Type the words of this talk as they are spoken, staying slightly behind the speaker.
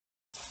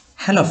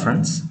Hello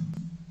friends,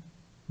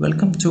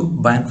 welcome to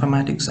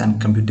Bioinformatics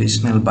and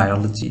Computational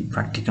Biology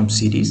Practicum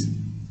series.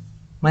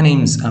 My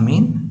name is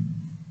Amin.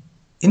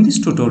 In this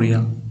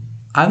tutorial,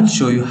 I will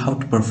show you how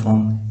to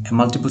perform a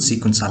multiple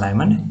sequence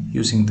alignment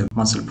using the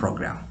muscle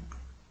program.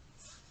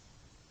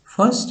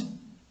 First,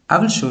 I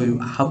will show you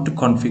how to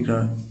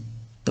configure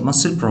the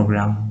muscle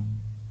program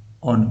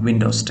on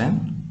Windows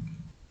 10.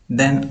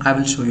 Then I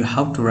will show you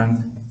how to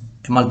run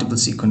a multiple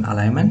sequence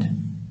alignment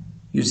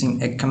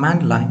using a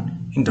command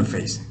line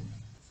interface.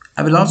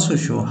 I will also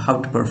show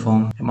how to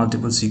perform a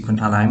multiple sequence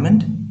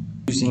alignment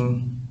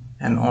using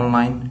an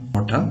online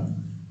portal.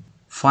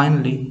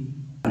 Finally,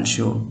 I will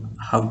show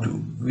how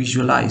to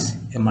visualize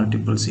a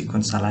multiple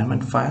sequence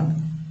alignment file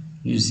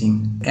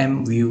using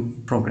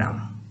MView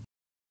program.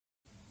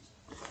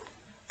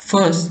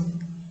 First,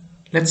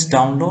 let's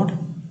download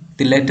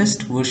the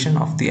latest version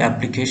of the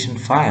application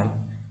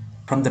file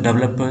from the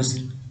developer's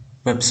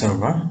web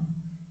server.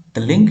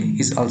 The link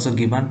is also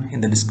given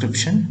in the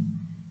description.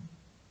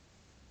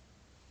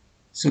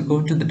 So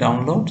go to the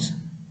downloads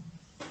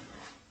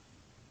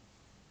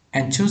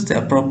and choose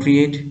the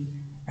appropriate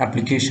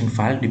application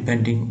file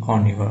depending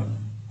on your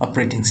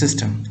operating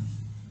system.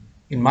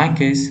 In my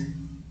case,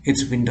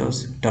 it's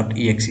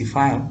windows.exe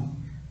file.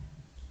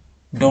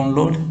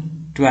 Download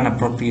to an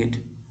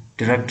appropriate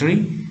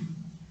directory.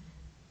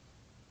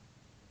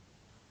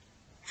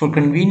 For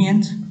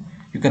convenience,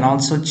 you can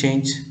also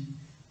change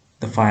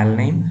the file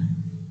name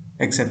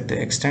except the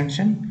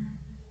extension.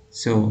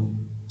 So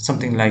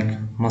something like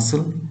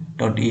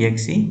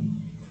muscle.exe.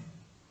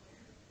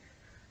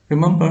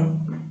 Remember,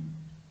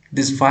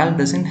 this file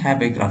doesn't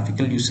have a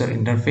graphical user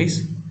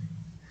interface,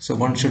 so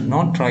one should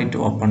not try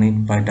to open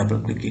it by double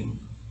clicking.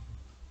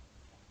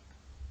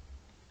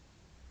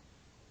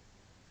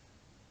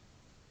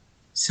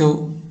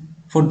 So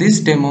for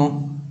this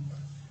demo,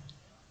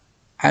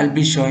 I'll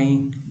be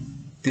showing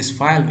this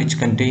file which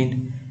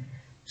contained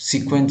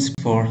sequence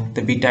for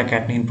the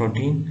beta-catenin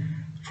protein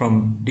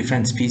from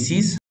different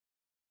species.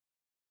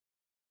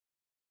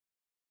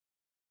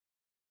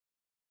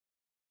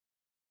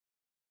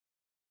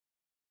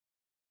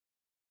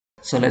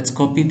 So let's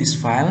copy this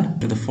file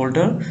to the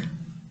folder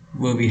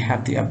where we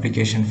have the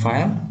application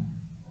file.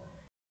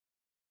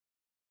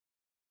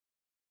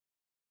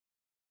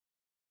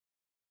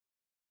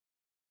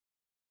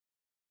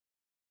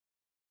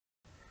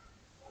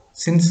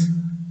 Since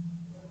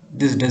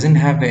this doesn't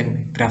have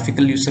a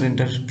graphical user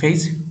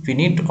interface, we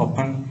need to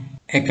open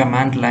a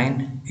command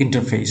line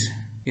interface.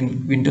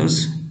 In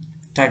Windows,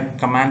 type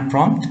command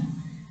prompt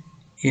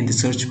in the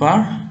search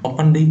bar.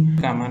 Open the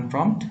command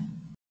prompt.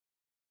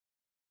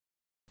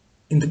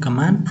 In the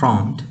command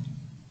prompt,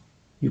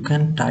 you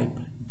can type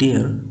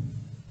dir,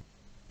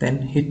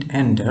 then hit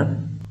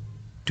enter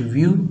to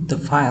view the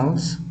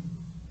files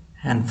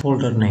and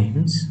folder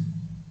names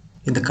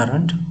in the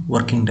current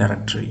working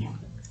directory.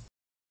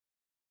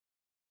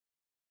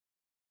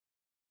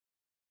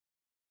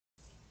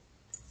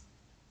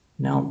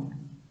 Now,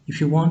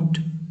 if you want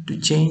to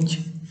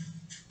change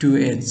to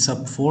a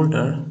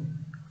subfolder,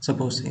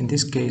 suppose in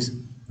this case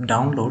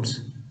downloads,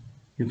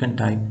 you can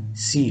type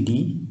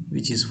cd,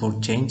 which is for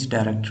change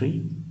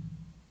directory,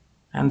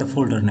 and the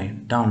folder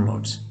name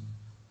downloads.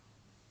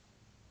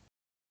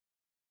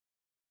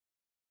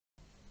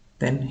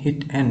 Then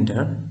hit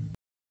enter.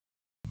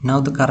 Now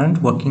the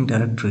current working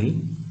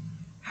directory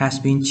has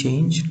been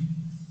changed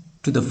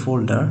to the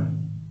folder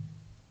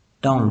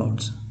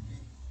downloads.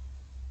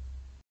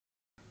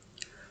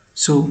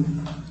 So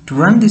to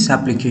run this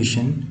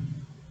application,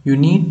 you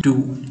need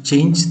to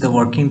change the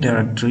working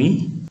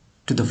directory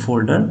to the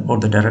folder or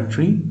the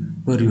directory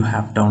where you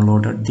have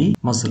downloaded the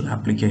muscle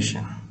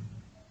application.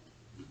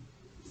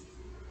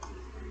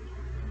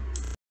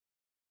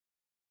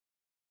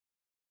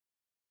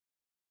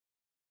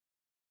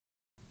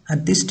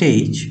 At this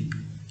stage,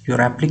 your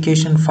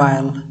application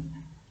file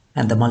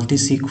and the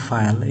multi-seq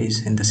file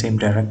is in the same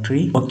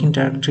directory. Working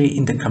directory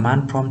in the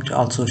command prompt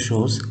also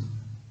shows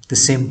the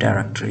same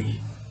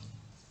directory.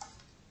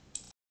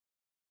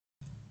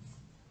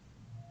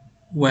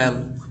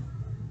 Well,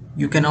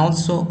 you can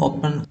also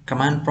open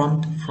command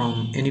prompt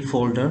from any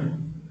folder.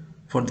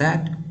 For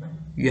that,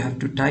 you have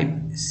to type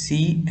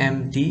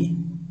cmd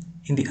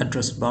in the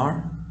address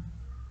bar,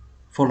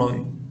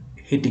 following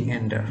hitting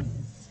enter.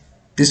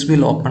 This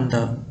will open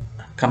the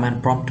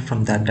command prompt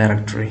from that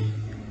directory.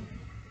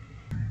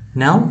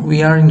 Now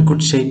we are in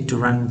good shape to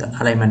run the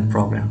alignment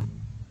program.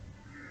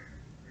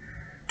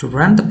 To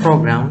run the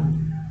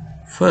program,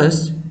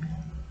 first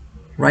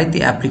write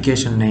the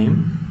application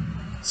name.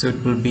 So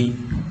it will be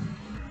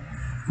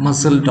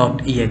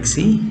muscle.exe,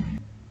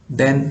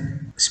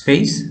 then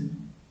space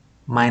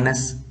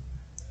minus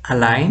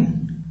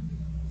align,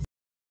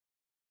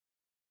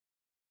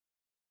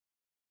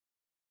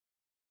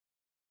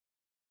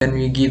 then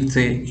we give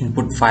the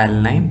input file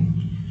name,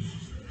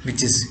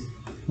 which is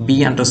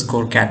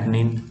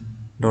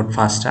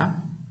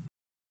b_catenin.fasta.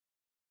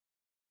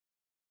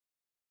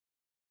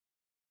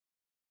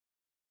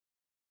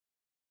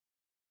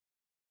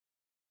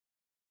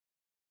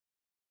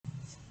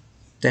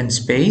 Then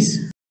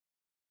space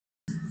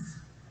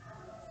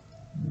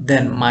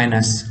then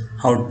minus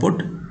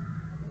output.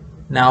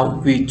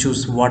 Now we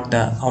choose what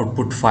the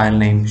output file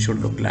name should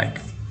look like.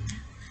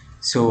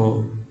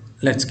 So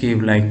let's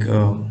give like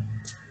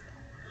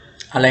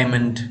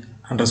alignment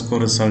underscore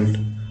result,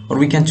 or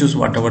we can choose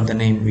whatever the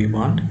name we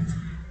want.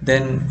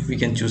 Then we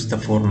can choose the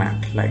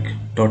format like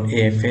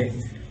 .afa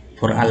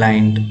for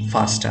aligned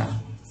FASTA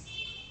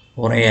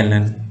or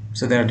ALN.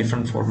 So there are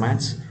different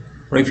formats,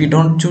 or if you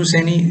don't choose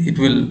any, it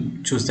will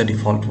choose the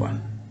default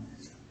one.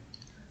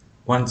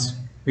 Once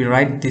we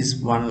write this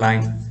one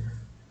line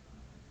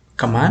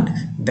command,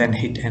 then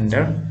hit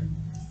enter,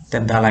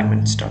 then the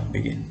alignment start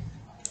begin.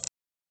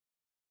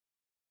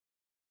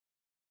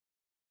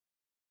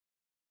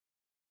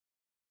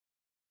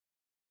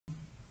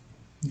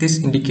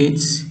 This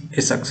indicates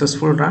a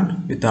successful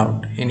run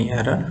without any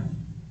error.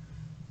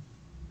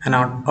 An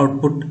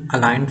output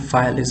aligned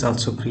file is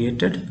also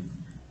created.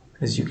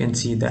 As you can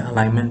see, the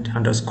alignment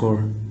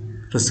underscore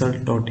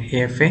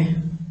result.afa.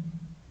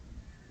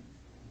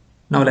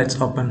 Now let's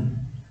open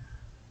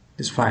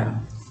this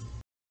file.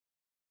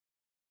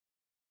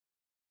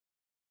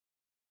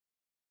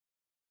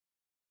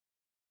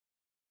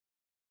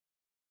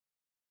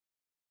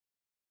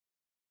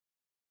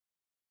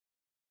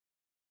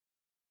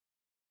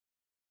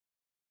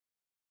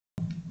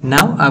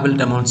 Now I will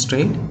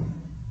demonstrate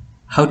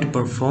how to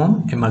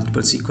perform a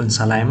multiple sequence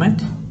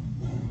alignment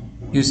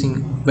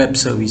using web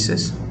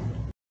services.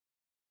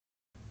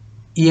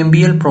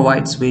 EMBL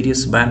provides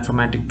various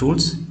bioinformatic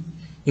tools,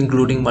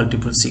 including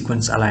multiple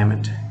sequence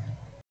alignment.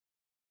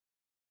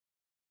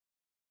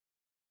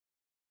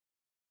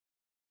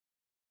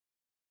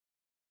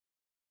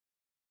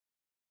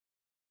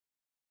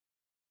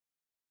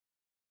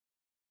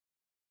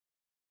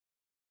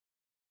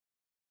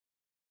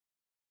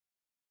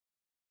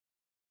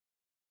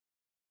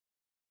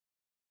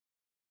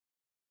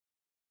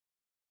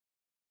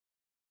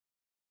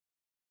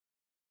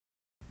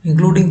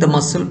 Including the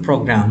muscle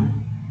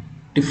program,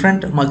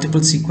 different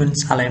multiple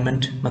sequence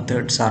alignment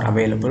methods are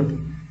available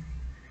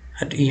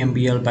at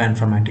EMBL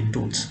Bioinformatic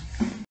Tools.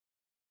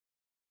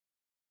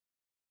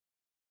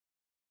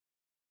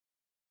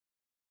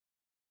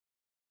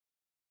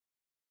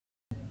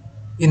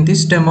 In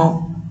this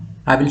demo,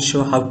 I will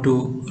show how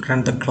to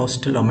run the close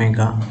till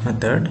omega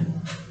method.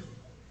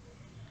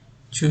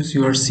 Choose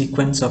your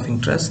sequence of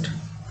interest.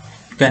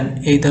 You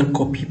can either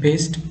copy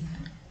paste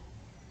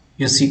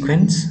your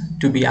sequence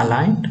to be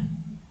aligned,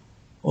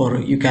 or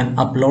you can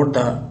upload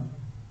the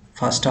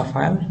FASTA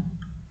file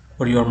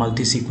or your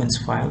multi-sequence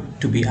file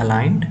to be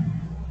aligned.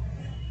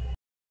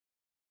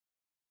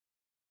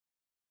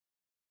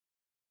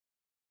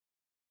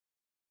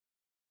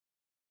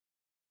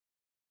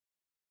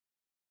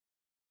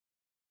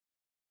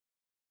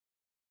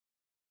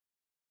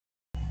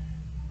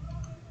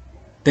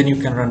 Then you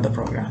can run the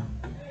program.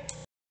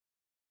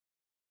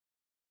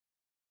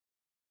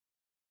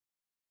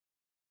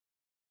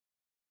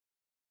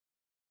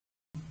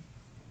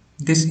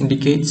 This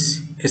indicates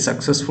a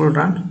successful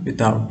run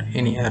without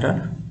any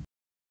error.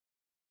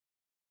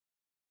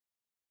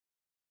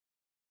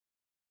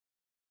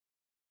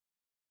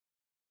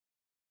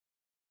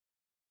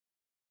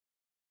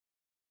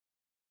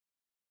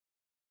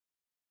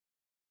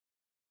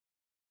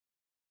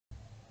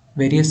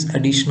 Various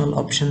additional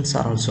options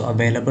are also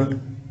available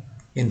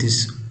in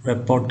this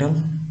web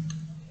portal.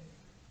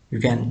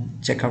 You can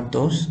check out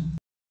those.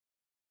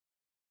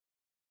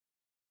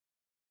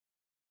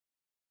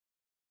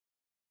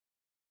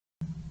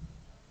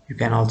 You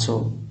can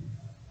also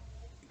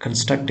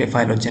construct a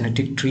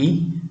phylogenetic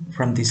tree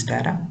from this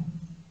data.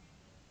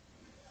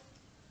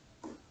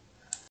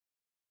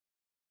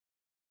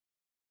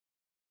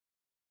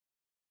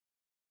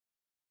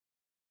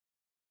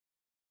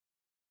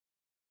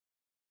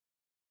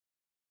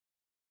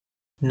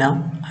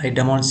 Now I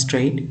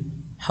demonstrate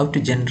how to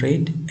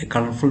generate a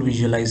colorful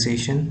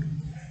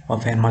visualization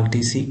of a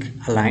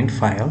multi-seq aligned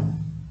file.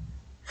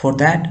 For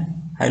that,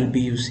 I will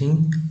be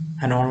using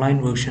an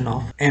online version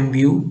of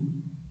MView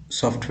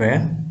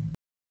software.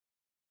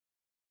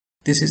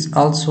 This is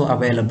also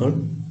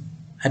available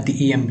at the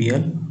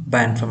EMBL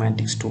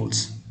Bioinformatics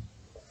tools.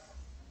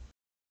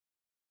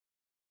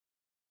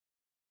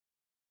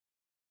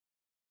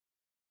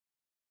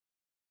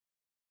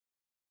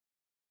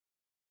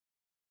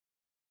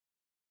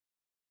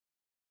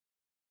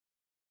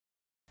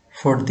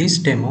 For this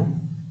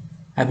demo,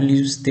 I will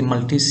use the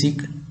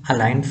multi-seq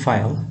aligned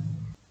file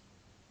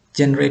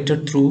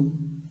generated through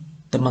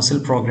the muscle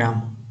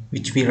program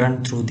which we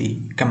run through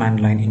the command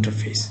line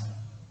interface.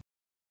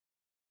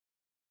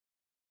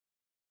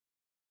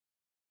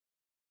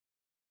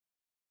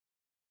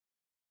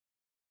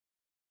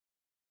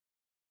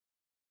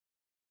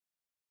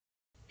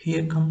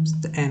 Here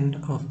comes the end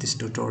of this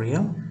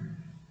tutorial.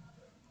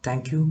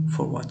 Thank you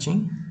for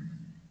watching.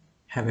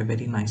 Have a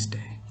very nice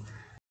day.